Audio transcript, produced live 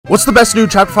What's the best new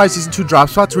Chapter 5 Season 2 drop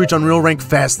spot to reach Unreal rank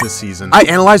fast this season? I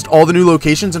analyzed all the new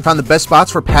locations and found the best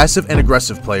spots for passive and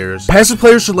aggressive players. Passive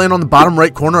players should land on the bottom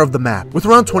right corner of the map. With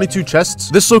around 22 chests,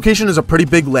 this location is a pretty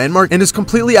big landmark and is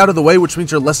completely out of the way, which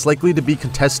means you're less likely to be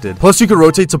contested. Plus, you can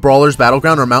rotate to Brawler's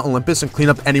Battleground or Mount Olympus and clean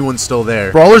up anyone still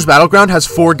there. Brawler's Battleground has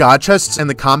 4 god chests and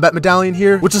the combat medallion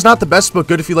here, which is not the best, but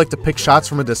good if you like to pick shots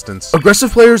from a distance.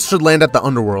 Aggressive players should land at the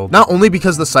Underworld, not only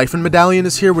because the Siphon medallion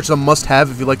is here, which is a must-have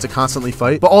if you like to constantly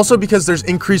fight, but also because there's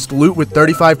increased loot with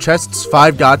 35 chests,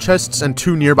 5 god chests, and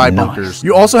 2 nearby bunkers.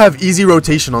 You also have easy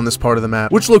rotation on this part of the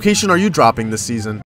map. Which location are you dropping this season?